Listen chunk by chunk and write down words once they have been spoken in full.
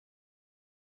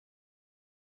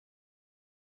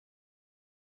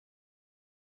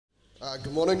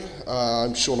Good morning.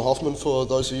 I'm Sean Hoffman, for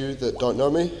those of you that don't know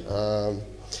me.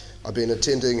 I've been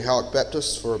attending Howick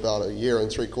Baptist for about a year and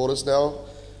 3/4 now,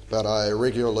 but I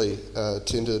regularly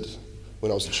attended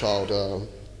when I was a child.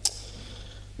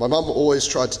 My mum always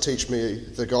tried to teach me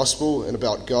the gospel and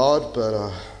about God,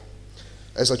 but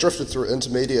as I drifted through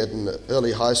intermediate and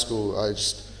early high school,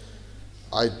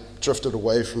 I drifted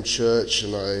away from church,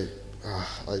 and I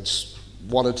just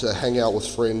wanted to hang out with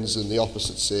friends in the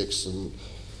opposite sex, and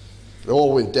it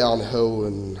all went downhill,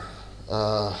 and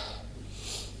I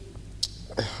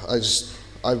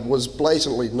was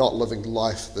blatantly not living the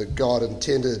life that God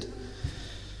intended,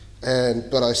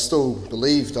 but I still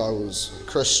believed I was a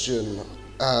Christian,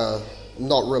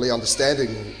 not really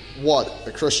understanding what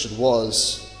a Christian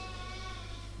was,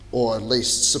 or at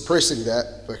least suppressing that.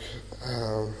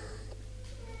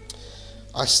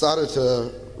 I started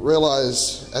to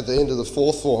realize at the end of the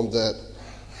fourth form that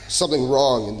something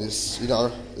wrong in this,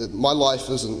 my life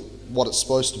isn't what it's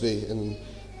supposed to be, and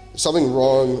something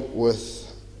wrong with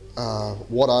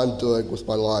what I'm doing with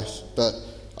my life, but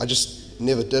I just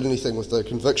never did anything with the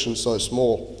conviction so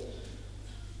small.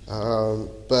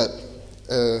 But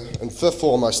in fifth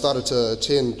form, I started to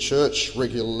attend church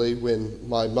regularly when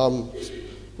my mum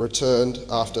returned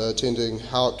after attending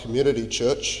Howick Community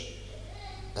Church,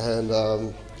 and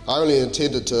I only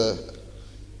intended to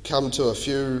come to a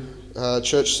few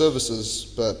church services,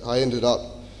 but I ended up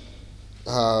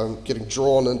getting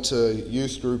drawn into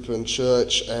youth group in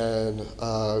church, and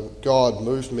God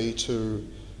moved me to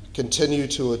continue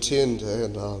to attend,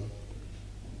 and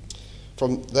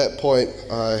from that point,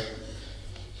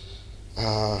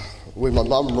 when my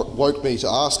mum woke me to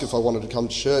ask if I wanted to come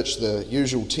to church, the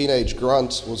usual teenage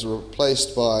grunt was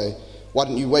replaced by, "Why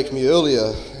didn't you wake me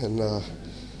earlier?" and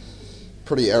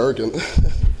pretty arrogant.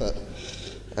 But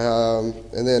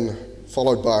and then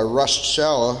followed by a rushed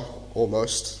shower,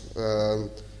 almost,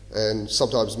 and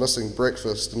sometimes missing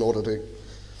breakfast in order to,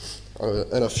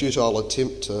 in a futile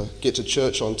attempt to get to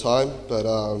church on time. But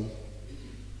I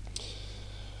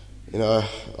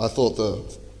thought the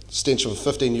stench of a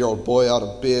 15-year-old boy out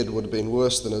of bed would have been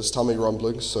worse than his tummy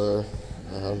rumbling. So,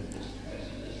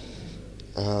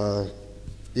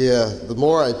 the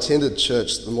more I attended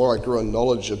church, the more I grew in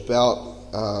knowledge about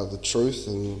the truth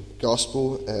and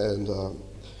gospel, and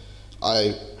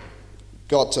I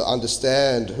got to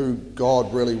understand who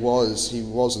God really was. He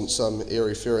wasn't some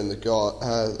airy-fairy in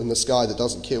the sky that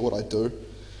doesn't care what I do,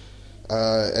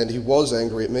 and he was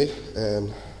angry at me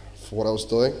and for what I was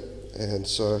doing. And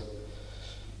so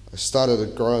I started to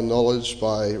grow in knowledge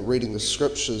by reading the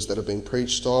scriptures that have been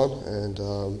preached on, and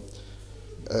on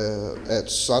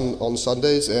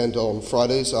Sundays and on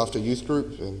Fridays after youth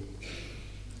group,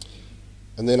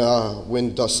 and then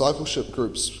when discipleship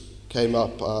groups came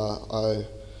up,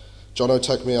 Jono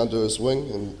took me under his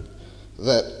wing, and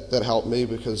that helped me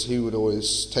because he would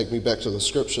always take me back to the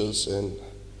scriptures, and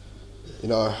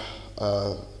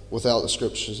without the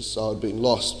scriptures I would have been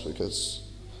lost because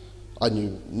I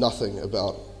knew nothing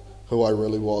about who I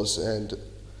really was and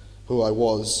who I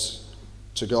was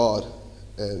to God.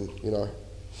 And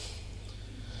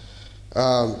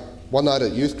one night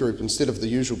at youth group, instead of the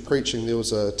usual preaching, there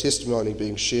was a testimony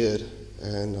being shared,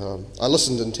 and I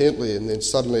listened intently, and then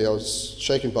suddenly I was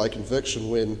shaken by conviction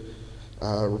when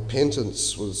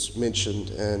repentance was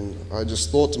mentioned, and I just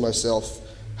thought to myself,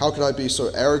 how could I be so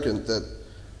arrogant that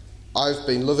I've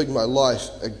been living my life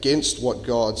against what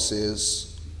God says,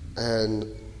 and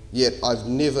yet I've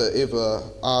never ever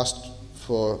asked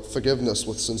for forgiveness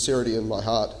with sincerity in my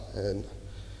heart, and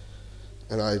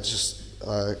I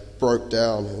broke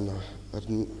down, and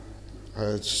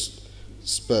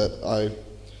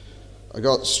I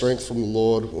got strength from the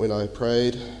Lord when I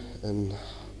prayed,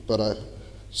 but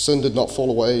sin did not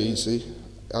fall away easy.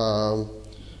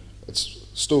 It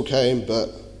still came,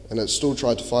 and it still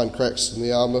tried to find cracks in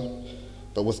the armor,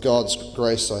 but with God's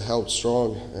grace I held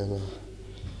strong,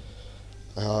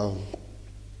 and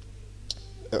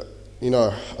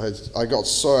I got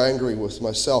so angry with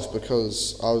myself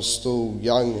because I was still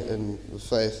young in the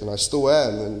faith, and I still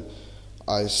am, and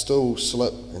I still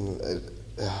slip, and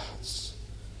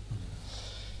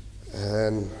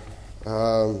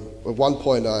at one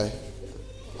point I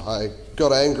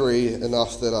got angry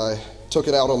enough that I took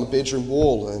it out on the bedroom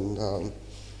wall, and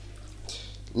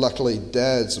luckily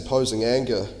Dad's opposing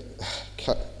anger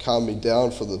calmed me down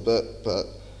for the bit, but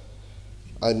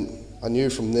I knew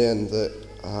from then that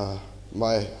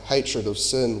my hatred of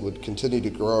sin would continue to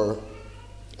grow,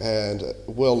 and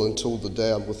will until the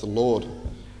day I'm with the Lord,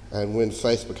 and when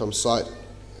faith becomes sight,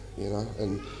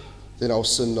 and then I'll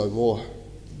sin no more.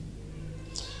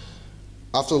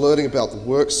 After learning about the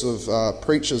works of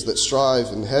preachers that strive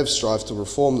and have strived to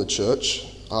reform the church,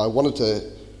 I wanted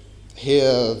to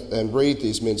hear and read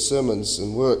these men's sermons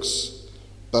and works,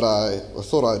 but I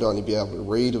thought I'd only be able to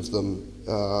read of them.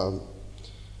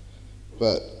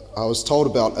 But I was told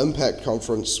about Impact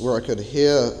Conference, where I could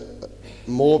hear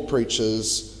more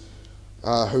preachers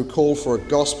who call for a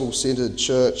gospel-centered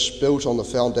church built on the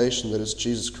foundation that is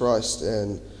Jesus Christ,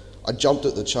 and I jumped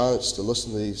at the chance to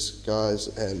listen to these guys,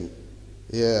 and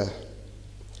yeah.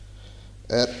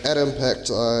 At Impact,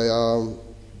 I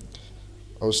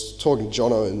was talking to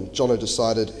Jono, and Jono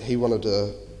decided he wanted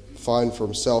to find for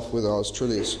himself whether I was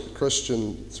truly a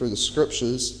Christian through the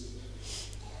scriptures.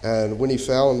 And when he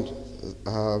found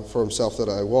for himself that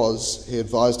I was, he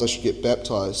advised I should get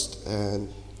baptized. And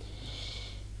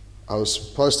I was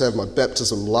supposed to have my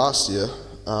baptism last year,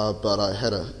 but I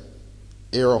had an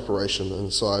ear operation,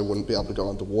 and so I wouldn't be able to go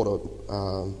underwater.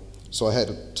 So I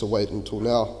had to wait until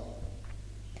now.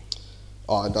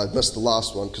 Oh, and I missed the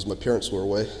last one because my parents were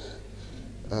away.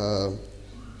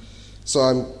 So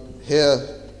I'm here,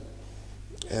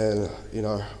 and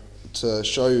to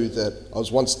show you that I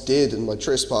was once dead in my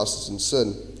trespasses and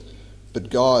sin, but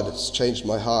God has changed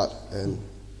my heart, and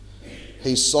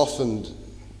He softened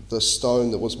the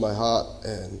stone that was my heart,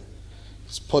 and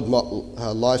He's put my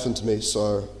life into me.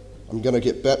 So I'm going to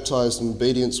get baptized in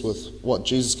obedience with what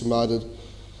Jesus commanded,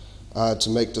 to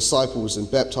make disciples and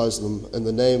baptize them in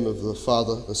the name of the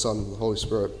Father, the Son, and the Holy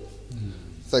Spirit.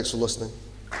 Thanks for listening.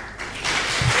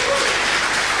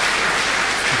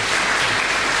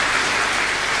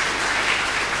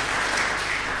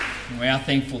 We are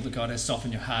thankful that God has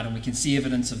softened your heart, and we can see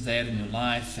evidence of that in your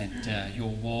life and your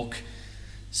walk.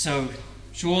 So,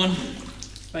 Sean,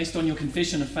 based on your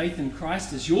confession of faith in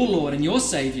Christ as your Lord and your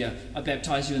Saviour, I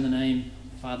baptize you in the name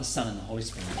of the Father, Son, and the Holy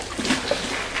Spirit.